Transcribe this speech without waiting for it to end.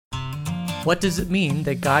What does it mean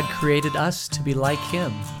that God created us to be like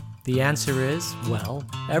Him? The answer is, well,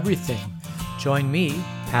 everything. Join me,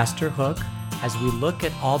 Pastor Hook, as we look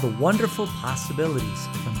at all the wonderful possibilities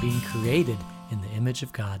from being created in the image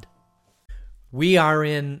of God. We are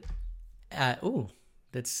in,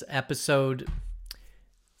 that's episode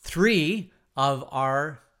 3 of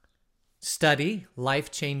our study,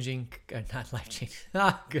 life-changing, not life-changing,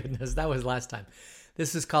 oh goodness, that was last time.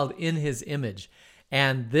 This is called In His Image.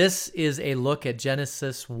 And this is a look at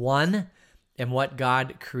Genesis 1 and what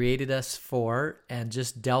God created us for, and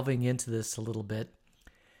just delving into this a little bit.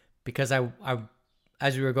 Because I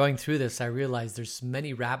as we were going through this, I realized there's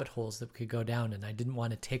many rabbit holes that we could go down, and I didn't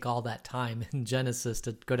want to take all that time in Genesis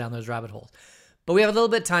to go down those rabbit holes. But we have a little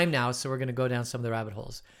bit of time now, so we're going to go down some of the rabbit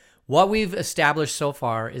holes. What we've established so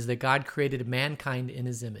far is that God created mankind in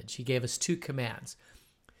His image. He gave us 2 commands.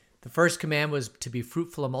 The first command was to be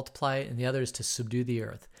fruitful and multiply, and the other is to subdue the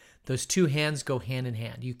earth. Those 2 hands go hand in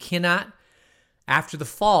hand. You cannot, after the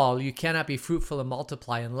fall, you cannot be fruitful and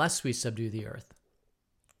multiply unless we subdue the earth.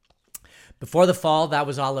 Before the fall, that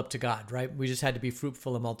was all up to God, right? We just had to be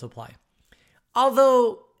fruitful and multiply.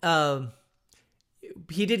 Although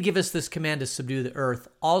He did give us this command to subdue the earth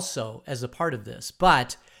also as a part of this,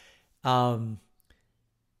 but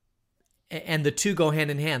and the 2 go hand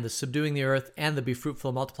in hand, the subduing the earth and the be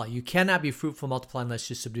fruitful and multiply. You cannot be fruitful and multiply unless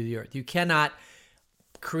you subdue the earth. You cannot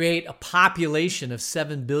create a population of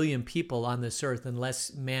 7 billion people on this earth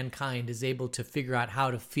unless mankind is able to figure out how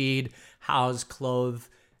to feed, house, clothe,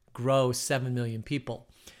 grow 7 million people.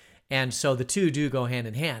 And so the 2 do go hand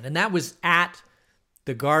in hand. And that was at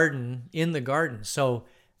the garden, in the garden. So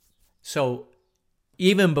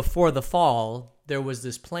even before the fall, there was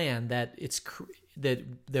this plan that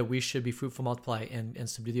that we should be fruitful, multiply, and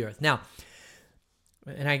subdue the earth. Now,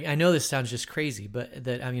 and I know this sounds just crazy, but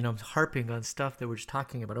that I'm harping on stuff that we're just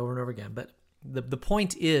talking about over and over again. But the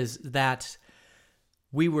point is that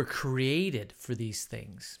we were created for these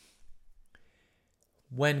things.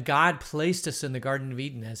 When God placed us in the Garden of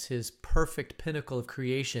Eden as His perfect pinnacle of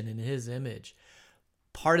creation in His image,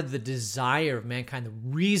 part of the desire of mankind, the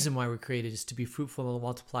reason why we're created, is to be fruitful and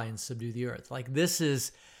multiply and subdue the earth. Like, this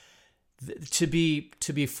is to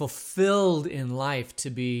be fulfilled in life,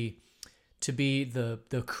 to be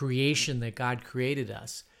the creation that God created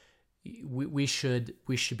us. We should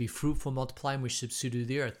be fruitful, multiply, and we should subdue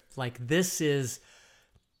the earth. Like, this is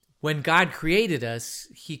when God created us.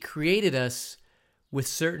 He created us with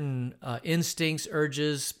certain instincts,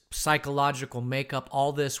 urges, psychological makeup,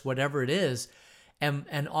 all this, whatever it is.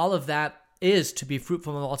 And all of that is to be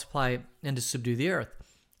fruitful and multiply and to subdue the earth.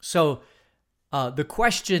 So the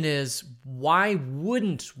question is, why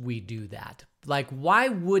wouldn't we do that? Like, why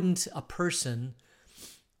wouldn't a person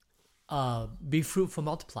be fruitful and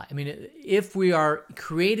multiply? I mean, if we are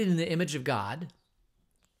created in the image of God,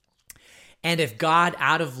 and if God,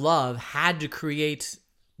 out of love, had to create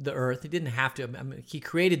the earth, He didn't have to. I mean, He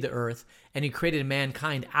created the earth, and He created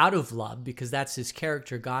mankind out of love, because that's His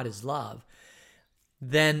character. God is love.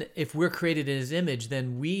 Then if we're created in His image,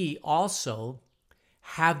 then we also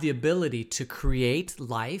have the ability to create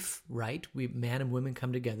life, right? Man and women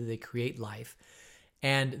come together, they create life,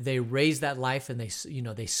 and they raise that life, and they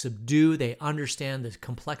subdue, they understand the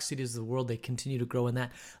complexities of the world, they continue to grow in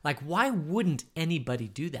that. Like, why wouldn't anybody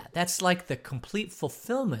do that? That's like the complete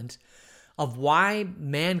fulfillment of why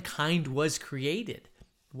mankind was created,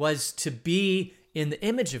 was to be in the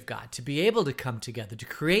image of God, to be able to come together, to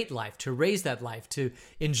create life, to raise that life, to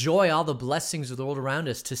enjoy all the blessings of the world around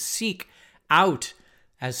us, to seek out,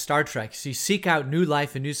 as Star Trek, so you seek out new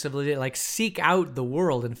life and new civilization, like seek out the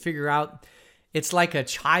world and figure out. It's like a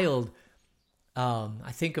child.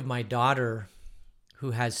 I think of my daughter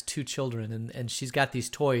who has 2 children, and she's got these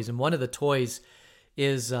toys, and one of the toys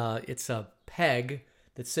is it's a peg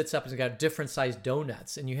that sits up and it's got different sized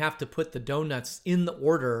donuts, and you have to put the donuts in the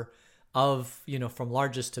order of, from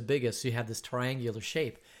largest to biggest, so you have this triangular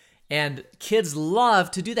shape. And kids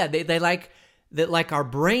love to do that. They like that, like, our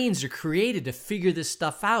brains are created to figure this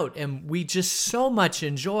stuff out, and we just so much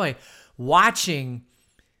enjoy watching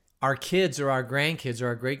our kids or our grandkids or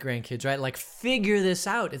our great-grandkids, right, like, figure this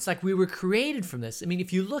out. It's like we were created from this. I mean,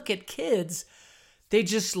 if you look at kids, they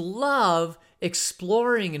just love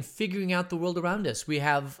exploring and figuring out the world around us. We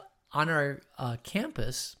have on our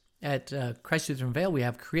campus at Christ Lutheran Vale, we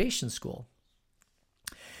have Creation School.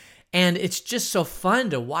 And it's just so fun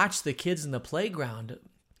to watch the kids in the playground.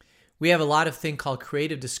 We have a lot of thing called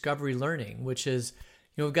creative discovery learning, which is,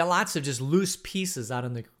 we've got lots of just loose pieces out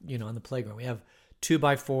on the, on the playground. We have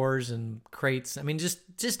 2x4s and crates. I mean, just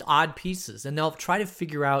odd pieces. And they'll try to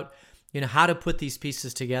figure out, how to put these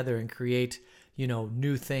pieces together and create,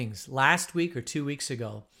 new things. Last week or 2 weeks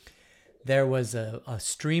ago, there was a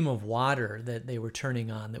stream of water that they were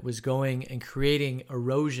turning on that was going and creating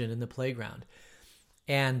erosion in the playground.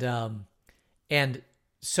 And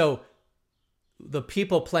so the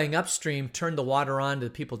people playing upstream turned the water on to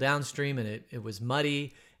the people downstream, and it was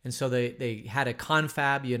muddy. And so they had a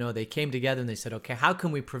confab, they came together and they said, okay, how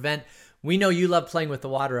can we prevent, we know you love playing with the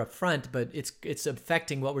water up front, but it's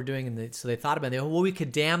affecting what we're doing. And so they thought about it. We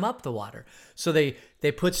could dam up the water. So they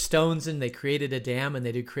put stones in, they created a dam, and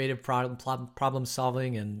they did creative problem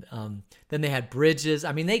solving. And then they had bridges.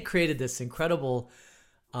 I mean, they created this incredible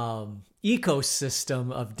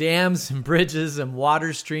ecosystem of dams and bridges and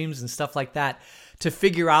water streams and stuff like that to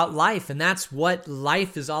figure out life. And that's what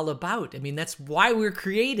life is all about. I mean, that's why we're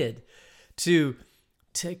created, to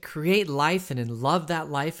create life and love that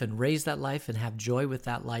life and raise that life and have joy with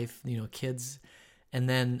that life, kids, and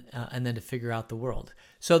then to figure out the world.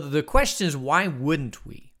 So the question is, why wouldn't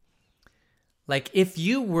we? Like, if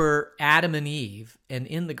you were Adam and Eve and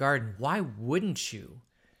in the garden, why wouldn't you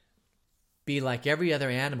be like every other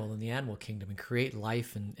animal in the animal kingdom and create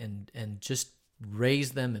life and just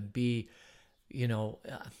raise them and be, I don't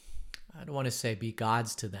want to say be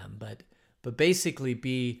gods to them, but basically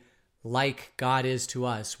be like God is to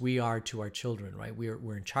us, we are to our children, right?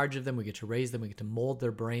 We're in charge of them. We get to raise them. We get to mold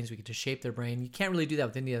their brains. We get to shape their brain. You can't really do that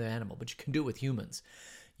with any other animal, but you can do it with humans.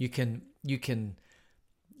 You can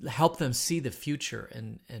help them see the future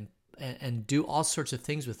and do all sorts of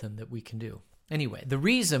things with them that we can do. Anyway, the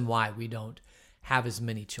reason why we don't have as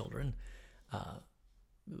many children,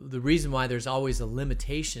 the reason why there's always a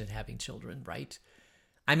limitation in having children, right?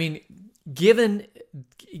 I mean, given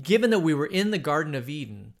that we were in the Garden of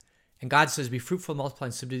Eden, and God says, be fruitful, multiply,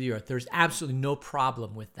 and subdue the earth, there's absolutely no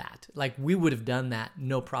problem with that. Like, we would have done that,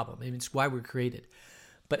 no problem. I mean, it's why we're created.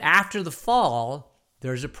 But after the fall,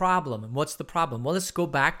 there's a problem. And what's the problem? Well, let's go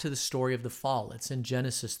back to the story of the fall. It's in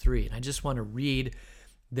Genesis 3. And I just want to read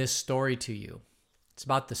this story to you. It's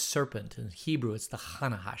about the serpent. In Hebrew, it's the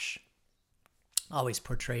Hanahash, always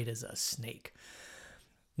portrayed as a snake.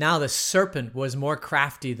 Now the serpent was more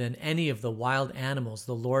crafty than any of the wild animals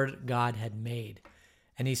the Lord God had made.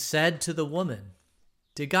 And he said to the woman,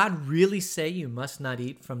 did God really say you must not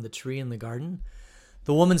eat from the tree in the garden?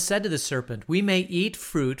 The woman said to the serpent, we may eat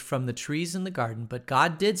fruit from the trees in the garden, but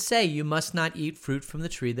God did say you must not eat fruit from the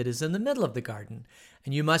tree that is in the middle of the garden,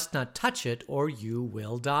 and you must not touch it, or you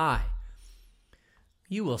will die.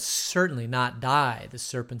 You will certainly not die, the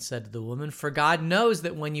serpent said to the woman, for God knows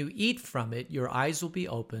that when you eat from it, your eyes will be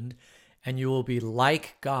opened, and you will be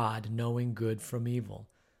like God, knowing good from evil.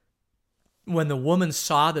 When the woman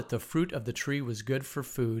saw that the fruit of the tree was good for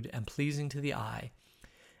food and pleasing to the eye,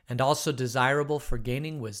 and also desirable for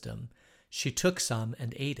gaining wisdom, she took some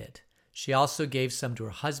and ate it. She also gave some to her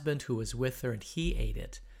husband who was with her, and he ate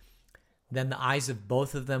it. Then the eyes of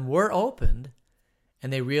both of them were opened,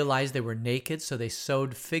 and they realized they were naked, so they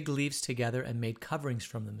sewed fig leaves together and made coverings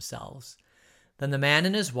from themselves. Then the man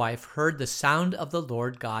and his wife heard the sound of the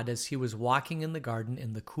Lord God as he was walking in the garden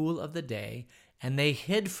in the cool of the day, and they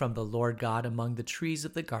hid from the Lord God among the trees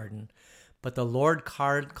of the garden. But the Lord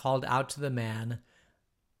called out to the man,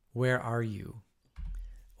 where are you?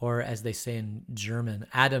 Or as they say in German,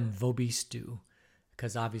 Adam, wo bist du?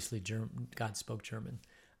 Because obviously God spoke German.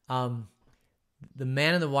 The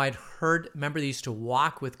man and the wife heard, remember they used to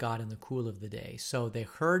walk with God in the cool of the day. So they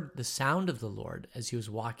heard the sound of the Lord as he was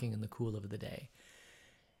walking in the cool of the day.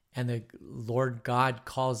 And the Lord God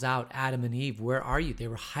calls out Adam and Eve, where are you? They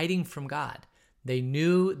were hiding from God. They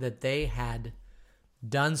knew that they had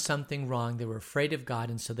done something wrong. They were afraid of God,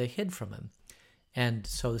 and so they hid from him. And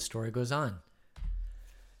so the story goes on.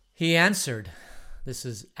 He answered, this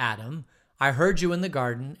is Adam, I heard you in the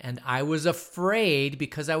garden, and I was afraid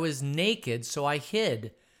because I was naked, so I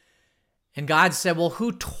hid. And God said, well,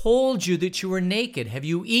 who told you that you were naked? Have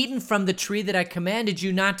you eaten from the tree that I commanded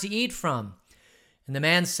you not to eat from? And the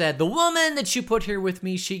man said, the woman that you put here with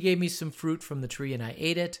me, she gave me some fruit from the tree, and I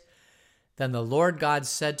ate it. Then the Lord God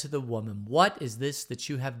said to the woman, what is this that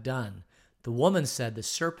you have done? The woman said, the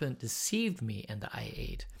serpent deceived me, and I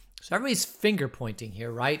ate. So everybody's finger pointing here,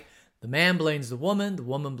 right? The man blames the woman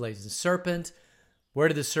blames the serpent. Where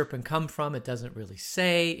did the serpent come from? It doesn't really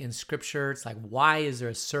say in Scripture. It's like, why is there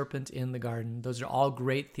a serpent in the garden? Those are all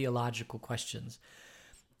great theological questions.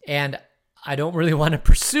 And I don't really want to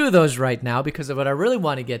pursue those right now, because what I really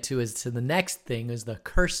want to get to is to the next thing, is the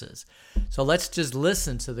curses. So let's just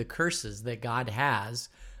listen to the curses that God has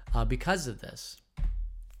because of this.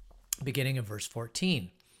 Beginning in verse 14.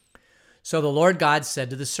 So the Lord God said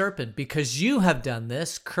to the serpent, because you have done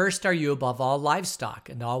this, cursed are you above all livestock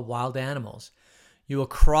and all wild animals. You will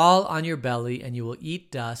crawl on your belly, and you will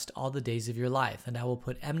eat dust all the days of your life. And I will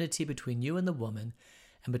put enmity between you and the woman,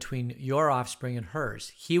 and between your offspring and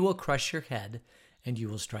hers. He will crush your head, and you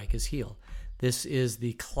will strike his heel. This is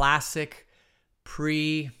the classic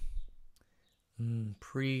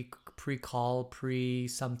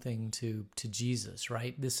pre-something to Jesus,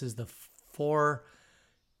 right? This is the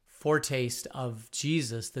foretaste of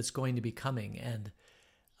Jesus that's going to be coming. And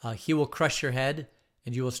he will crush your head,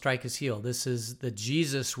 and you will strike his heel. This is that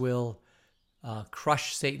Jesus will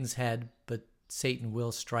crush Satan's head, but Satan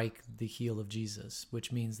will strike the heel of Jesus,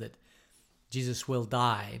 which means that Jesus will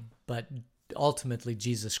die, but ultimately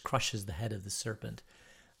Jesus crushes the head of the serpent.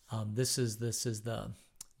 This is the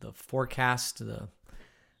forecast.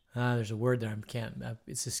 There's a word there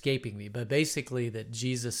it's escaping me, but basically that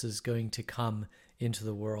Jesus is going to come into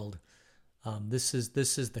the world. This is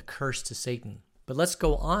the curse to Satan. But let's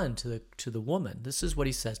go on to the woman. This is what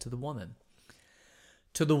he says to the woman.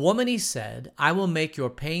 To the woman he said, I will make your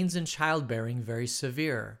pains in childbearing very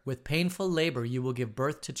severe. With painful labor you will give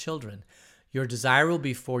birth to children. Your desire will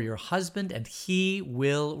be for your husband, and he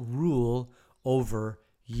will rule over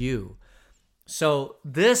you. So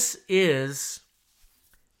this is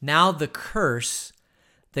now the curse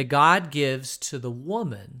that God gives to the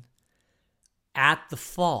woman at the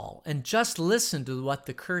fall. And just listen to what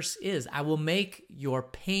the curse is. I will make your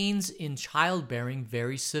pains in childbearing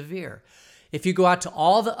very severe. If you go out to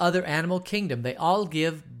all the other animal kingdom, they all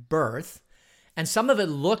give birth, and some of it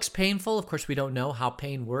looks painful. Of course, we don't know how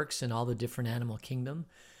pain works in all the different animal kingdom.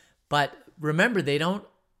 But remember, they don't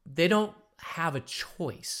have a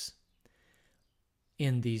choice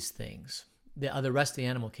in these things. The rest of the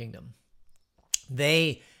animal kingdom.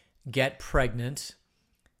 They get pregnant,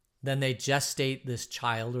 then they gestate this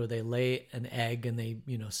child, or they lay an egg and they,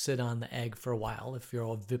 sit on the egg for a while if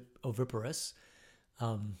you're oviparous.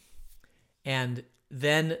 And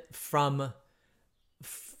then from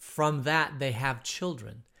that they have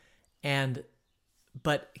children.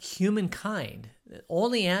 But humankind,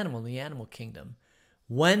 only animal in the animal kingdom,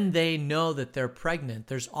 when they know that they're pregnant,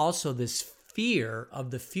 there's also this fear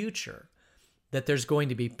of the future, that there's going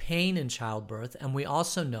to be pain in childbirth. And we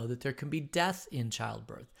also know that there can be death in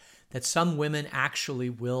childbirth, that some women actually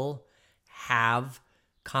will have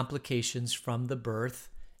complications from the birth,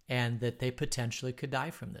 and that they potentially could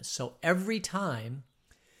die from this. So every time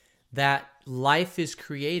that life is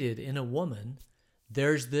created in a woman,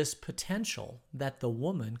 there's this potential that the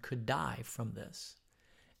woman could die from this.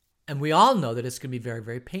 And we all know that it's going to be very,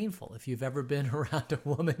 very painful. If you've ever been around a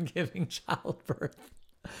woman giving childbirth,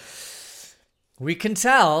 we can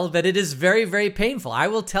tell that it is very, very painful. I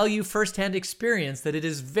will tell you firsthand experience that it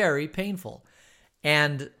is very painful.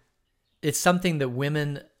 And it's something that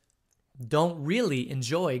women don't really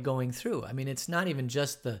enjoy going through. I mean, it's not even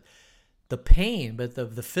just the pain, but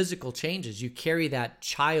the physical changes. You carry that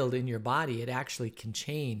child in your body. It actually can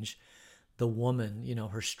change the woman,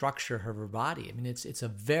 her structure of her body. I mean, it's a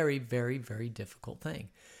very, very, very difficult thing.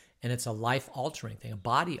 And it's a life-altering thing, a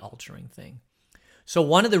body-altering thing. So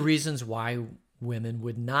one of the reasons why women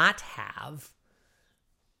would not have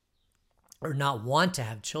or not want to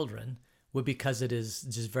have children would because it is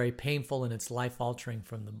just very painful and it's life-altering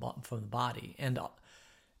from the body.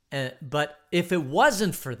 But if it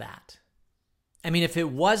wasn't for that, if it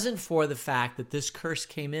wasn't for the fact that this curse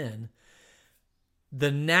came in, the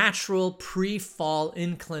natural pre-fall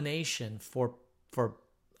inclination for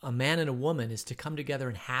a man and a woman is to come together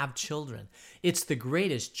and have children. It's the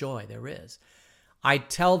greatest joy there is. I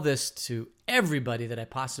tell this to everybody that I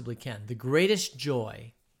possibly can. The greatest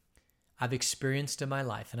joy I've experienced in my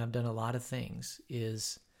life, and I've done a lot of things,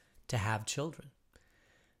 is to have children.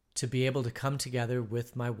 To be able to come together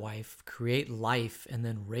with my wife, create life, and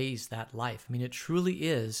then raise that life. It truly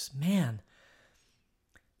is, man,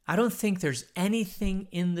 I don't think there's anything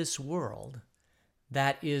in this world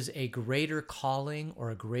that is a greater calling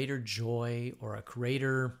or a greater joy or a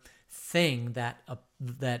greater thing that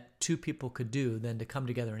two people could do than to come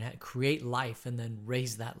together and create life and then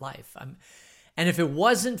raise that life. And if it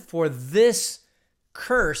wasn't for this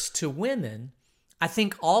curse to women, I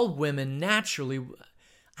think all women naturally,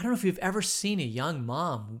 I don't know if you've ever seen a young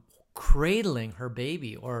mom cradling her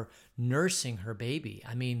baby or nursing her baby.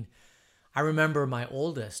 I remember my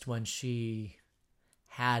oldest when she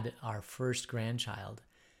had our first grandchild,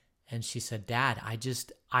 and she said, Dad, I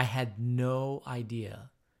had no idea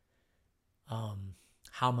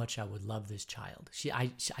how much I would love this child.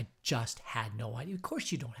 I just had no idea. Of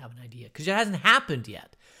course you don't have an idea because it hasn't happened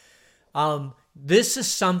yet. This is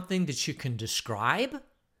something that you can describe,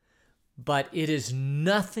 but it is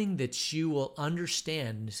nothing that you will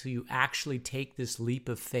understand until you actually take this leap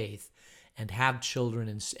of faith and have children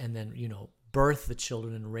and then, birth the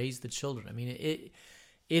children and raise the children. I mean,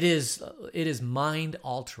 it is mind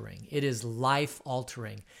altering. It is life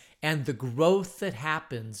altering. And the growth that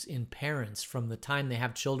happens in parents from the time they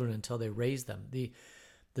have children until they raise them, the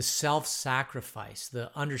self-sacrifice,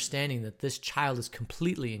 the understanding that this child is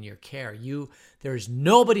completely in your care. There is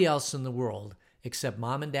nobody else in the world except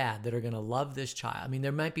mom and dad that are going to love this child. I mean,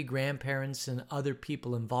 there might be grandparents and other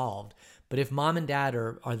people involved, but if mom and dad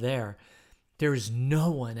are there, there is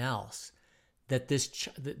no one else that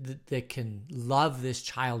that can love this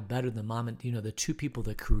child better than mom and the two people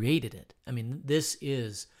that created it. I mean, this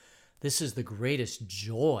is the greatest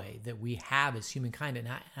joy that we have as humankind. And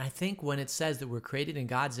I think when it says that we're created in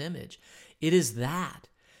God's image, it is that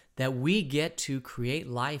we get to create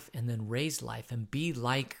life and then raise life and be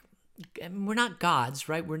like, I mean, we're not gods,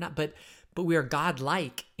 right? We're not, but we are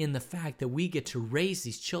God-like in the fact that we get to raise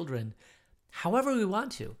these children however we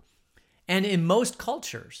want to. And in most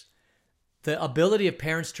cultures, the ability of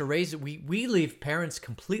parents to raise it, we leave parents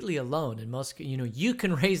completely alone. And most, you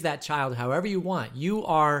can raise that child however you want. You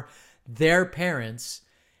are their parents.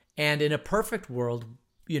 And in a perfect world,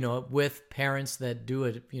 with parents that do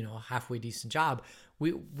a halfway decent job,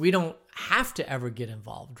 we don't have to ever get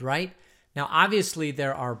involved, right? Now, obviously,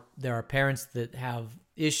 there are parents that have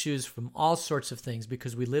issues from all sorts of things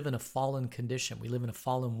because we live in a fallen condition. We live in a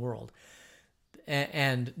fallen world,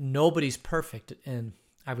 and nobody's perfect. And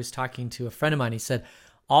I was talking to a friend of mine. He said,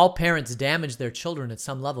 all parents damage their children at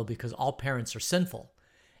some level because all parents are sinful.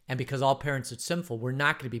 And because all parents are sinful, we're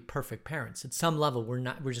not going to be perfect parents. At some level,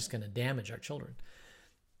 we're just going to damage our children,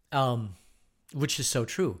 which is so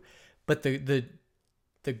true. But the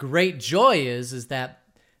great joy is that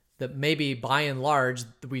maybe by and large,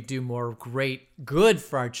 we do more great good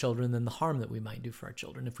for our children than the harm that we might do for our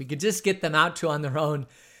children. If we could just get them out on their own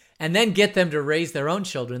and then get them to raise their own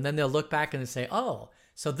children, then they'll look back and say, oh,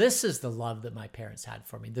 so this is the love that my parents had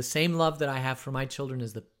for me. The same love that I have for my children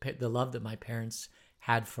is the love that my parents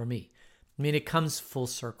had for me. I mean, it comes full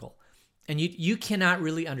circle. And you cannot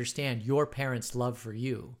really understand your parents' love for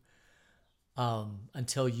you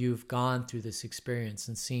until you've gone through this experience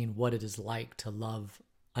and seen what it is like to love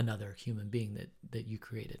another human being that you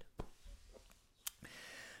created.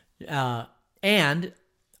 And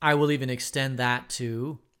I will even extend that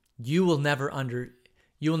to you will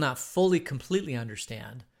not fully, completely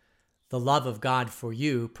understand the love of God for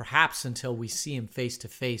you, perhaps until we see him face to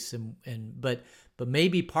face. But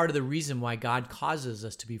maybe part of the reason why God causes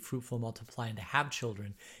us to be fruitful, multiply, and to have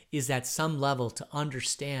children is at some level to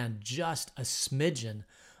understand just a smidgen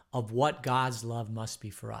of what God's love must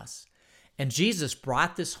be for us. And Jesus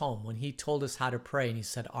brought this home when he told us how to pray, and he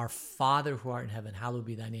said, our Father who art in heaven, hallowed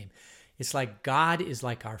be thy name. It's like God is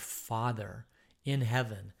like our Father in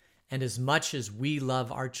heaven. And as much as we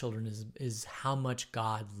love our children is how much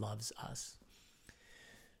God loves us.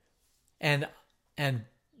 And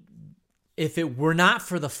if it were not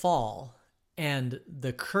for the fall and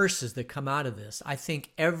the curses that come out of this, I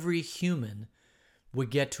think every human would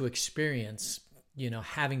get to experience,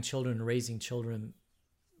 having children and raising children.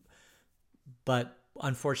 But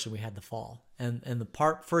unfortunately, we had the fall. And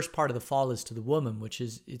the first part of the fall is to the woman, which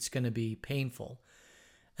is it's going to be painful.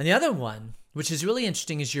 And the other one, which is really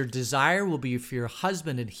interesting, is your desire will be for your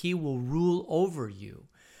husband and he will rule over you.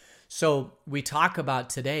 So we talk about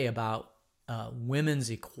today about women's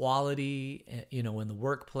equality, in the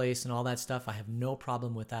workplace and all that stuff. I have no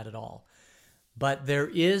problem with that at all. But there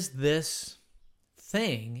is this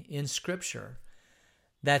thing in Scripture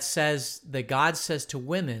that says that God says to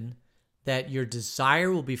women that your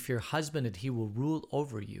desire will be for your husband and he will rule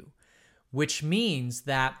over you, which means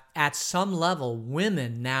that at some level,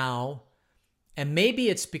 women now, and maybe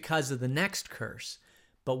it's because of the next curse,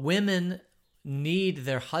 but women need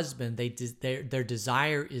their husband. Their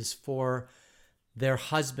desire is for their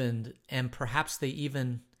husband, and perhaps they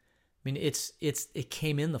even, it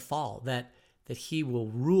came in the fall that he will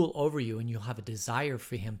rule over you, and you'll have a desire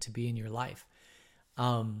for him to be in your life.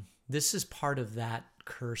 This is part of that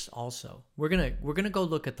curse also. We're gonna go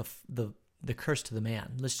look at the curse to the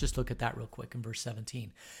man. Let's just look at that real quick in verse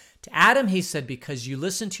 17. To Adam he said, because you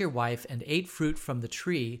listened to your wife and ate fruit from the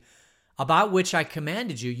tree about which I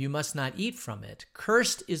commanded you, you must not eat from it.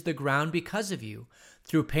 Cursed is the ground because of you.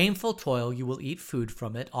 Through painful toil you will eat food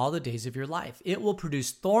from it all the days of your life. It will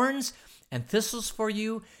produce thorns and thistles for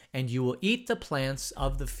you, and you will eat the plants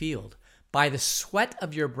of the field. By the sweat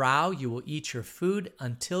of your brow you will eat your food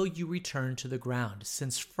until you return to the ground,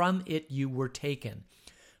 since from it you were taken.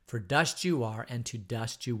 For dust you are, and to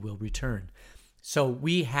dust you will return. So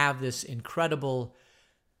we have this incredible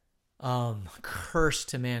curse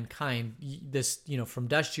to mankind. This, from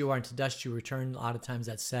dust you are and to dust you return. A lot of times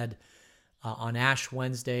that's said on Ash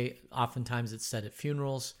Wednesday. Oftentimes it's said at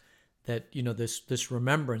funerals that, this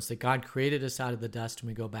remembrance that God created us out of the dust and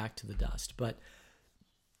we go back to the dust. But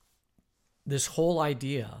this whole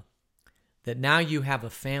idea that now you have a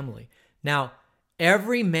family. Now,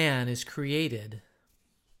 every man is created.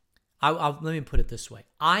 Let me put it this way.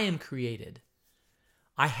 I am created.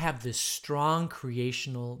 I have this strong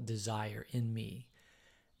creational desire in me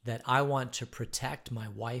that I want to protect my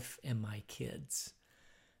wife and my kids.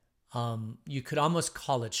 You could almost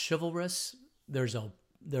call it chivalrous. There's a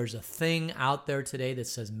thing out there today that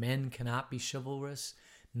says men cannot be chivalrous.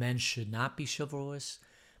 Men should not be chivalrous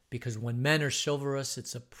because when men are chivalrous,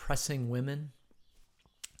 it's oppressing women.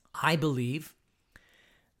 I believe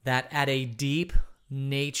that at a deep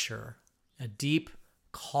nature, a deep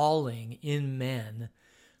calling in men,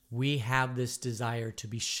 we have this desire to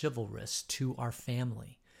be chivalrous to our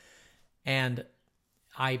family. And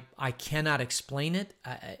I cannot explain it.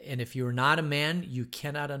 And if you're not a man, you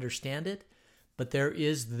cannot understand it. But there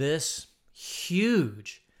is this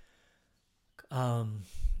huge, and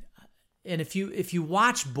if you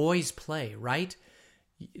watch boys play, right?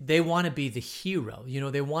 They want to be the hero.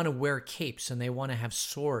 They want to wear capes and they want to have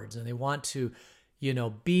swords and they want to,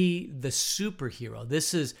 be the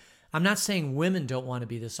superhero. I'm not saying women don't want to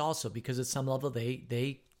be this also, because at some level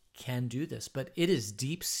they can do this, but it is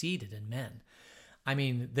deep seated in men. I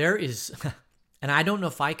mean, there is, and I don't know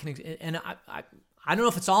if I can, and I don't know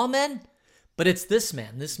if it's all men, but it's this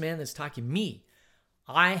man that's talking, me.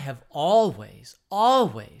 I have always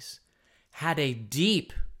had a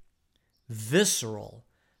deep, visceral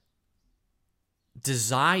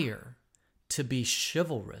desire to be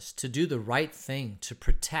chivalrous, to do the right thing, to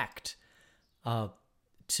protect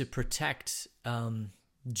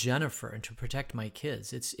Jennifer and to protect my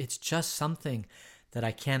kids. It's just something that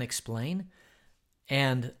I can't explain.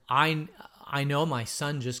 And I know my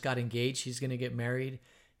son just got engaged. He's going to get married.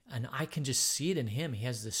 And I can just see it in him. He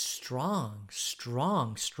has this strong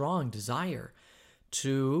desire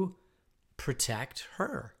to protect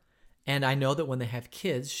her. And I know that when they have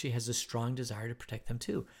kids, she has a strong desire to protect them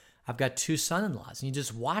too. I've got 2 son-in-laws, and you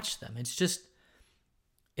just watch them.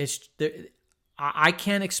 I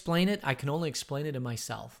can't explain it. I can only explain it to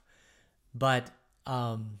myself. But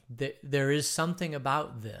there is something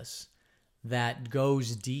about this that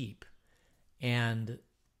goes deep. And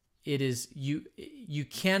it is, you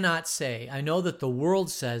cannot say, I know that the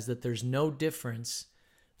world says that there's no difference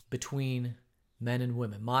between men and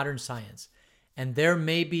women, modern science. And there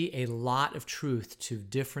may be a lot of truth to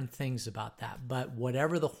different things about that. But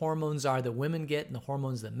whatever the hormones are that women get and the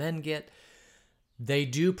hormones that men get, they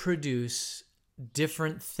do produce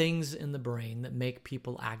different things in the brain that make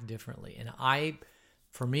people act differently. And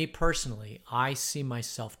for me personally, I see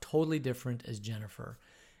myself totally different as Jennifer.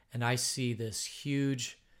 And I see this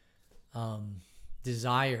huge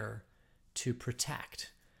desire to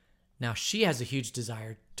protect. Now, she has a huge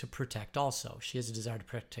desire to protect also. She has a desire to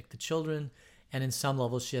protect the children. And in some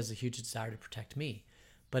levels, she has a huge desire to protect me.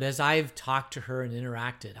 But as I've talked to her and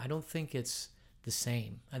interacted, I don't think it's the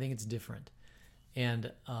same. I think it's different.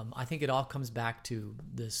 And I think it all comes back to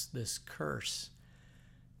this curse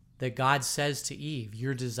that God says to Eve,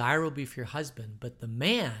 your desire will be for your husband. But the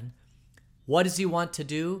man, what does he want to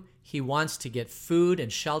do? He wants to get food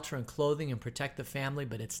and shelter and clothing and protect the family,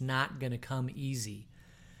 but it's not going to come easy.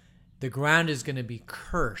 The ground is going to be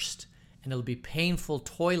cursed, and it'll be painful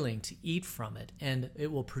toiling to eat from it, and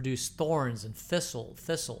it will produce thorns and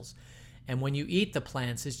thistles. And when you eat the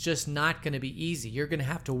plants, it's just not going to be easy. You're going to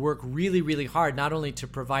have to work really, really hard, not only to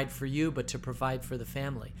provide for you, but to provide for the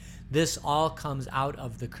family. This all comes out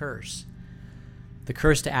of the curse. The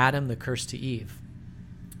curse to Adam, the curse to Eve.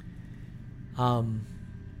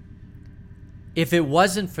 If it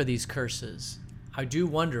wasn't for these curses, I do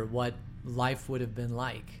wonder what life would have been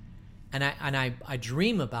like. And I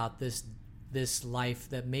dream about this life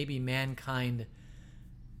that maybe mankind,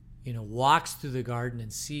 walks through the garden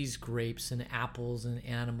and sees grapes and apples and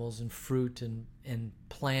animals and fruit and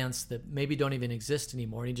plants that maybe don't even exist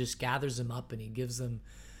anymore. And he just gathers them up and he gives them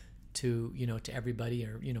to everybody,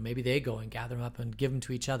 or, maybe they go and gather them up and give them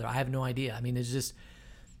to each other. I have no idea. I mean, it's just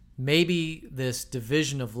maybe this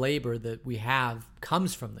division of labor that we have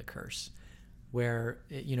comes from the curse, where,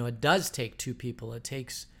 it does take 2 people. It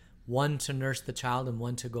takes one to nurse the child and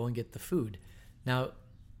one to go and get the food. Now,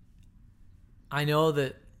 I know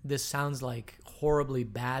that this sounds like horribly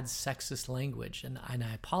bad sexist language, and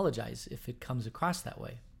I apologize if it comes across that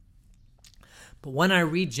way. But when I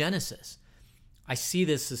read Genesis, I see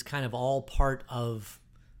this as kind of all part of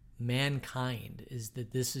mankind, is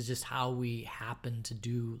that this is just how we happen to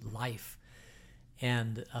do life.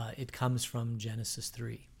 And it comes from Genesis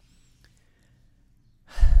 3.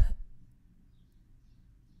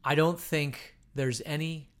 I don't think there's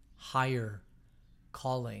any higher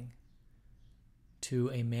calling to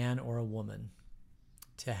a man or a woman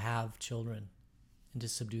to have children and to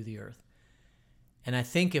subdue the earth. And I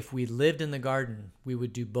think if we lived in the garden, we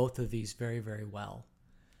would do both of these very, very well.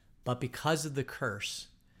 But because of the curse,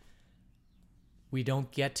 we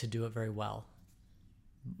don't get to do it very well.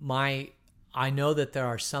 I know that there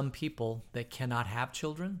are some people that cannot have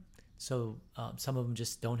children. So some of them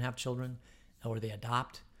just don't have children, or they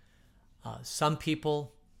adopt. Some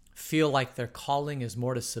people feel like their calling is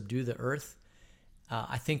more to subdue the earth.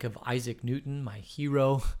 I think of Isaac Newton, my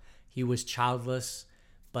hero. He was childless,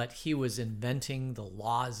 but he was inventing the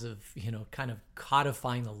laws of, kind of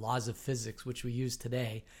codifying the laws of physics, which we use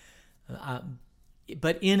today.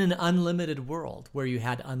 But in an unlimited world where you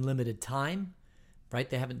had unlimited time, right?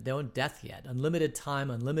 They haven't death yet. Unlimited time,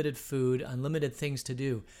 unlimited food, unlimited things to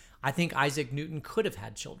do. I think Isaac Newton could have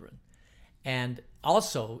had children and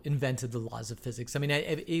also invented the laws of physics. I mean,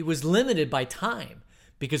 it was limited by time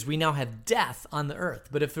because we now have death on the earth.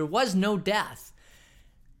 But if there was no death,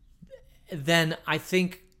 then I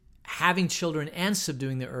think having children and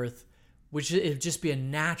subduing the earth would just be a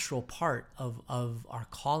natural part of our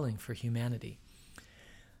calling for humanity.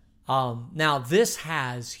 Now, this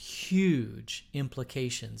has huge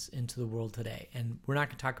implications into the world today, and we're not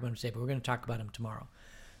going to talk about them today, but we're going to talk about them tomorrow.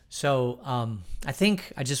 So I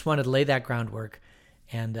think I just wanted to lay that groundwork,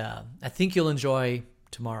 and I think you'll enjoy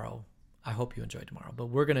tomorrow. I hope you enjoy tomorrow, but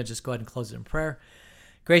we're going to just go ahead and close it in prayer.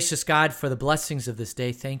 Gracious God, for the blessings of this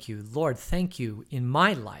day, thank you. Lord, thank you in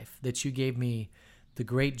my life that you gave me the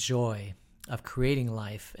great joy of creating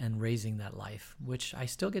life and raising that life, which I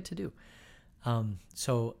still get to do.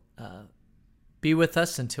 So be with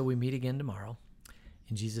us until we meet again tomorrow.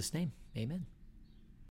 In Jesus' name, amen.